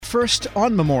First,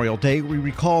 on Memorial Day, we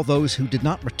recall those who did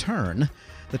not return,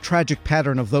 the tragic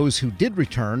pattern of those who did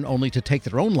return only to take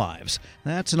their own lives.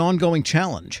 That's an ongoing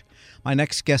challenge. My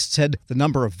next guest said the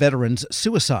number of veterans'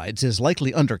 suicides is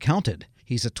likely undercounted.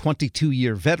 He's a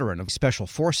 22-year veteran of Special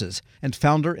Forces and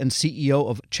founder and CEO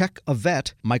of Check a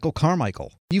Vet, Michael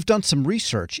Carmichael. You've done some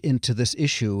research into this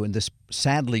issue and this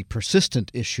sadly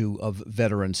persistent issue of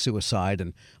veteran suicide,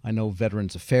 and I know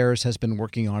Veterans Affairs has been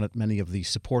working on it. Many of the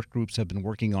support groups have been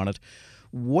working on it.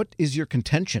 What is your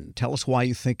contention? Tell us why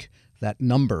you think that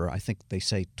number, I think they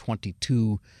say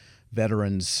 22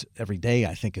 veterans every day,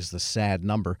 I think is the sad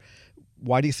number.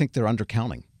 Why do you think they're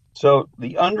undercounting? So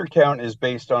the undercount is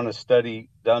based on a study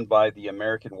done by the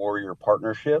American Warrior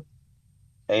Partnership,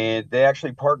 and they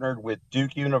actually partnered with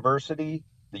Duke University,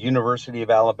 the University of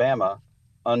Alabama,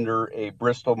 under a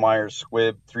Bristol-Myers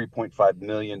Squibb $3.5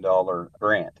 million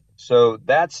grant. So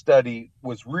that study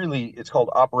was it's called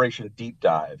Operation Deep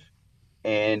Dive,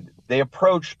 and they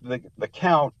approached the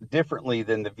count differently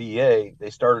than the VA. They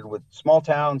started with small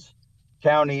towns,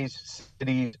 counties,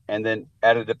 cities, and then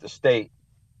added up the state.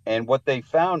 And what they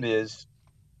found is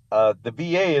the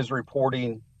VA is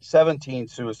reporting 17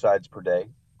 suicides per day.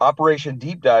 Operation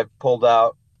Deep Dive pulled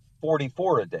out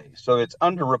 44 a day. So it's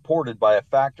underreported by a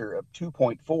factor of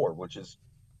 2.4, which is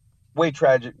way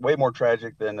more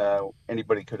tragic than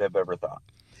anybody could have ever thought.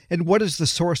 And what is the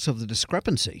source of the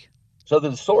discrepancy? So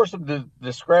the source of the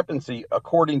discrepancy,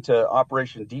 according to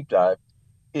Operation Deep Dive,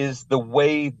 is the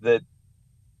way that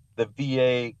the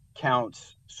VA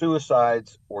counts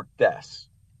suicides or deaths.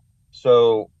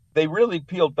 So they really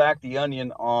peeled back the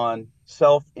onion on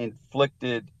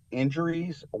self-inflicted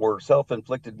injuries or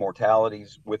self-inflicted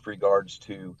mortalities with regards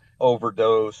to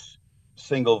overdose,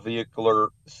 single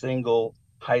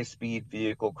high-speed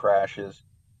vehicle crashes,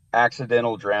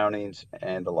 accidental drownings,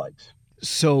 and the likes.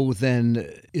 So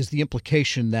then is the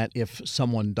implication that if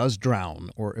someone does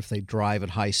drown or if they drive at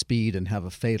high speed and have a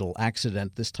fatal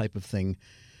accident, this type of thing,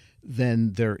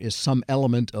 then there is some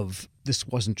element of this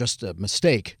wasn't just a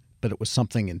mistake, but it was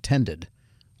something intended,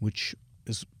 which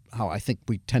is how I think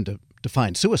we tend to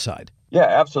define suicide. Yeah,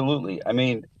 absolutely. I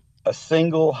mean, a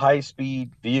single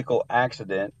high-speed vehicle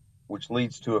accident, which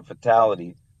leads to a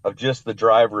fatality of just the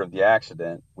driver of the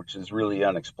accident, which is really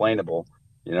unexplainable.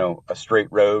 You know, a straight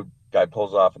road, guy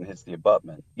pulls off and hits the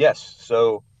abutment. Yes,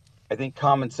 so I think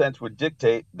common sense would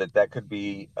dictate that could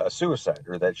be a suicide,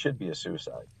 or that should be a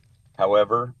suicide.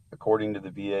 However, according to the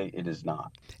VA, it is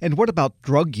not. And what about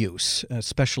drug use,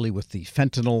 especially with the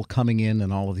fentanyl coming in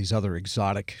and all of these other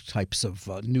exotic types of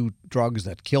new drugs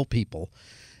that kill people?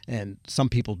 And some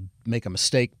people make a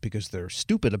mistake because they're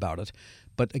stupid about it.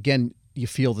 But again, you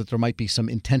feel that there might be some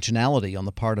intentionality on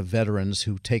the part of veterans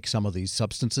who take some of these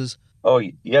substances? Oh,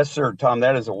 yes, sir, Tom.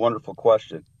 That is a wonderful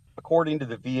question. According to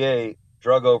the VA,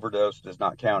 drug overdose does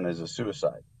not count as a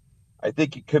suicide. I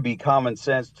think it could be common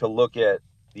sense to look at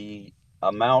the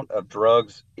amount of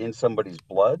drugs in somebody's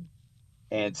blood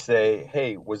and say,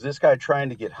 hey, was this guy trying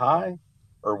to get high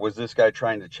or was this guy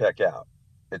trying to check out?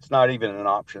 It's not even an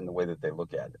option the way that they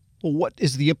look at it. Well, what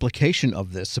is the implication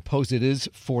of this? Suppose it is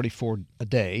 44 a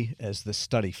day, as this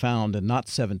study found, and not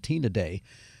 17 a day.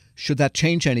 Should that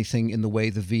change anything in the way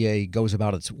the VA goes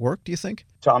about its work, do you think?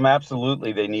 Tom,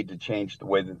 absolutely. They need to change the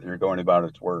way that they're going about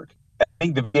its work. I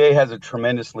think the VA has a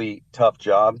tremendously tough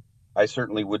job. I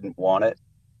certainly wouldn't want it.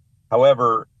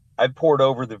 However, I've poured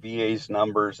over the VA's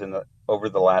numbers over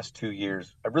the last 2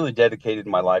 years. I've really dedicated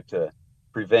my life to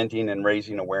preventing and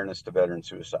raising awareness to veteran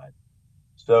suicide.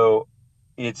 So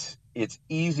it's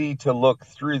easy to look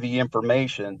through the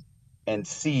information and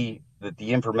see that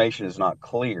the information is not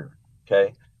clear,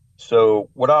 okay? So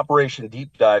what Operation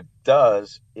Deep Dive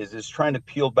does is it's trying to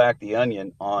peel back the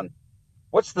onion on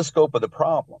what's the scope of the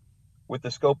problem. With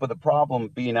the scope of the problem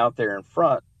being out there in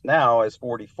front now as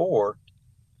 44,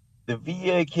 the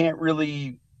VA can't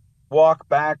really walk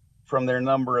back from their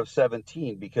number of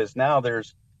 17 because now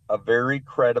there's a very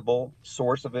credible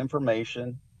source of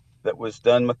information that was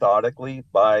done methodically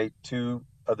by two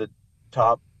of the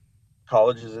top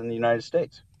colleges in the United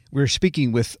States. We're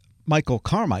speaking with Michael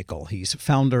Carmichael. He's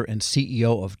founder and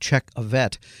CEO of Check a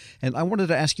Vet. And I wanted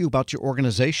to ask you about your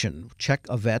organization, Check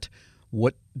a Vet.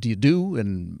 What do you do?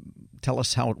 And tell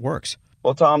us how it works.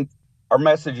 Well, Tom, our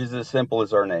message is as simple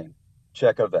as our name,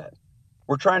 Check a Vet.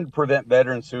 We're trying to prevent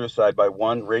veteran suicide by,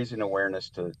 one, raising awareness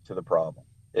to the problem.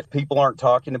 If people aren't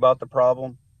talking about the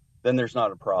problem, then there's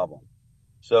not a problem.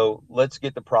 So let's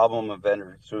get the problem of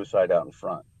veteran suicide out in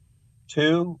front.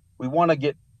 Two, we want to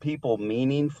get people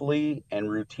meaningfully and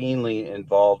routinely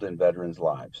involved in veterans'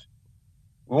 lives.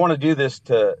 We want to do this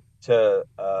to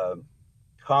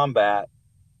combat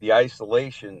the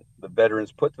isolation the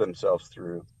veterans put themselves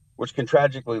through, which can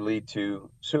tragically lead to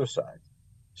suicide.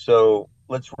 So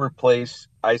let's replace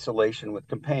isolation with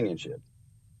companionship.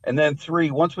 And then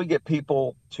three, once we get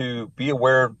people to be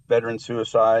aware of veteran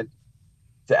suicide,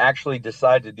 to actually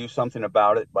decide to do something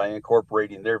about it by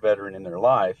incorporating their veteran in their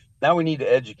life, now we need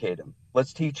to educate them.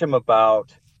 Let's teach them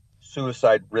about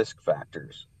suicide risk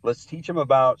factors. Let's teach them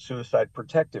about suicide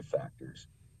protective factors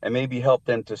and maybe help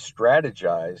them to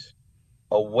strategize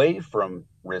away from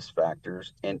risk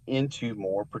factors and into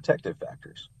more protective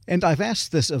factors. And I've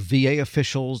asked this of VA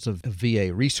officials, of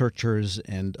VA researchers,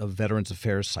 and of Veterans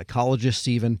Affairs psychologists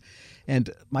even.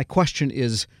 And my question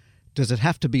is, does it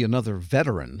have to be another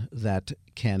veteran that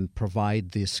can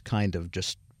provide this kind of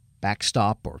just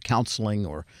backstop or counseling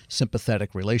or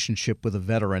sympathetic relationship with a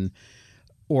veteran?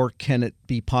 Or can it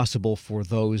be possible for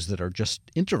those that are just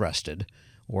interested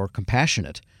or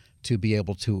compassionate to be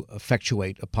able to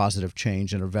effectuate a positive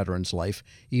change in a veteran's life,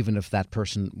 even if that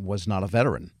person was not a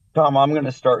veteran? Tom, I'm going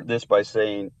to start this by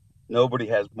saying nobody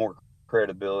has more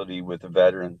credibility with a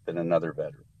veteran than another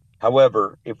veteran.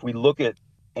 However, if we look at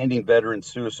ending veteran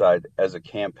suicide as a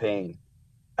campaign,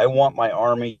 I want my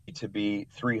Army to be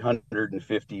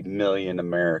 350 million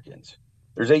Americans.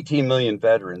 There's 18 million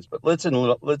veterans, but let's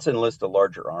enlist a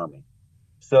larger Army.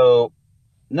 So,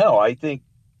 no, I think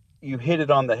you hit it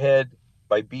on the head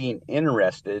by being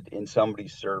interested in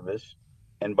somebody's service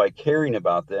and by caring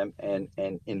about them and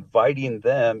inviting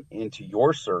them into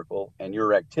your circle and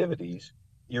your activities.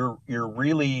 You're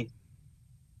really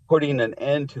putting an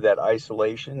end to that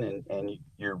isolation, and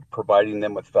you're providing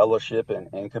them with fellowship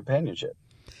and companionship.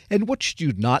 And what should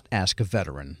you not ask a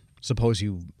veteran? Suppose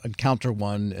you encounter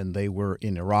one and they were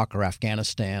in Iraq or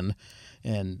Afghanistan,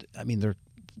 and I mean,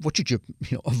 what should you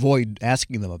avoid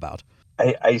asking them about?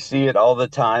 I see it all the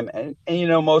time, and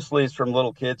mostly it's from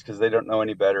little kids because they don't know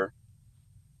any better.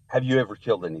 Have you ever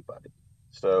killed anybody?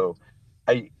 So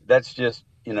that's just,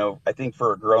 I think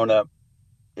for a grown up,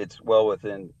 it's well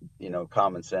within,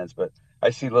 common sense, but I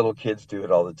see little kids do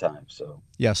it all the time. So,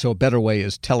 yeah. So a better way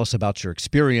is tell us about your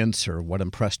experience or what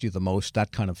impressed you the most,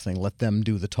 that kind of thing. Let them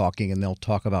do the talking and they'll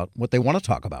talk about what they want to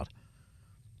talk about.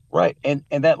 Right. And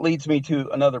that leads me to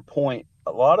another point.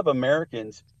 A lot of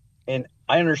Americans, and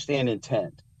I understand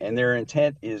intent, and their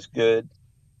intent is good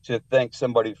to thank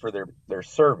somebody for their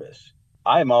service.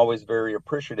 I'm always very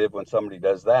appreciative when somebody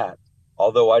does that.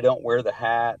 Although I don't wear the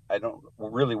hat, I don't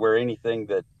really wear anything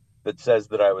that says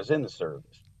that I was in the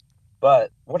service.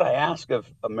 But what I ask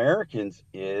of Americans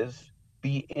is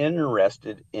be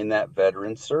interested in that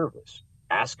veteran's service.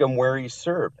 Ask him where he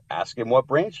served. Ask him what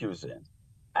branch he was in.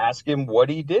 Ask him what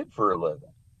he did for a living.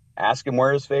 Ask him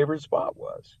where his favorite spot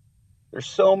was. There's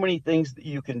so many things that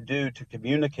you can do to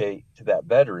communicate to that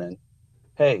veteran,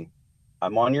 hey,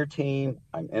 I'm on your team.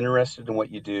 I'm interested in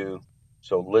what you do.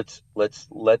 So let's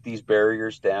let these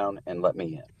barriers down and let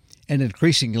me in. And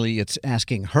increasingly, it's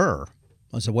asking her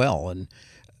as well. And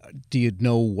do you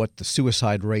know what the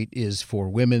suicide rate is for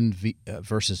women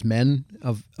versus men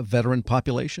of a veteran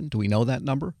population? Do we know that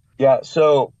number? Yeah.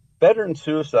 So veteran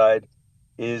suicide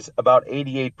is about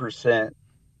 88%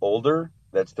 older.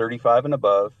 That's 35 and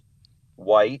above.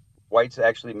 White. Whites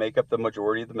actually make up the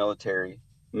majority of the military.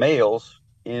 Males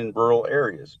in rural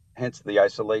areas, hence the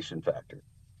isolation factor.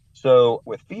 So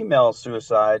with female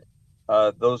suicide,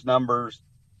 those numbers,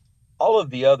 all of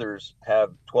the others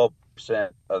have 12%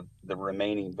 of the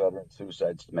remaining veteran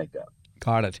suicides to make up.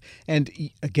 Got it. And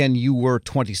again, you were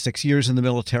 26 years in the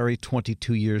military,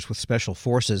 22 years with Special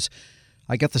Forces.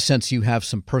 I get the sense you have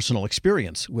some personal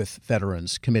experience with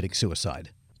veterans committing suicide.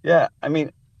 Yeah, I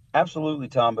mean, absolutely,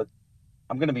 Tom, but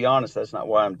I'm going to be honest, that's not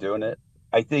why I'm doing it.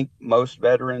 I think most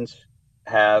veterans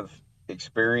have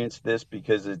experienced this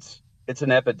because it's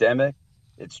an epidemic,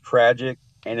 it's tragic,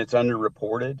 and it's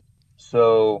underreported.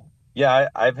 So, yeah,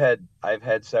 I've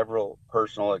had several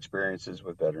personal experiences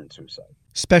with veteran suicide.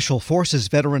 Special Forces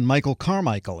veteran Michael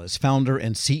Carmichael is founder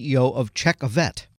and CEO of Check a Vet.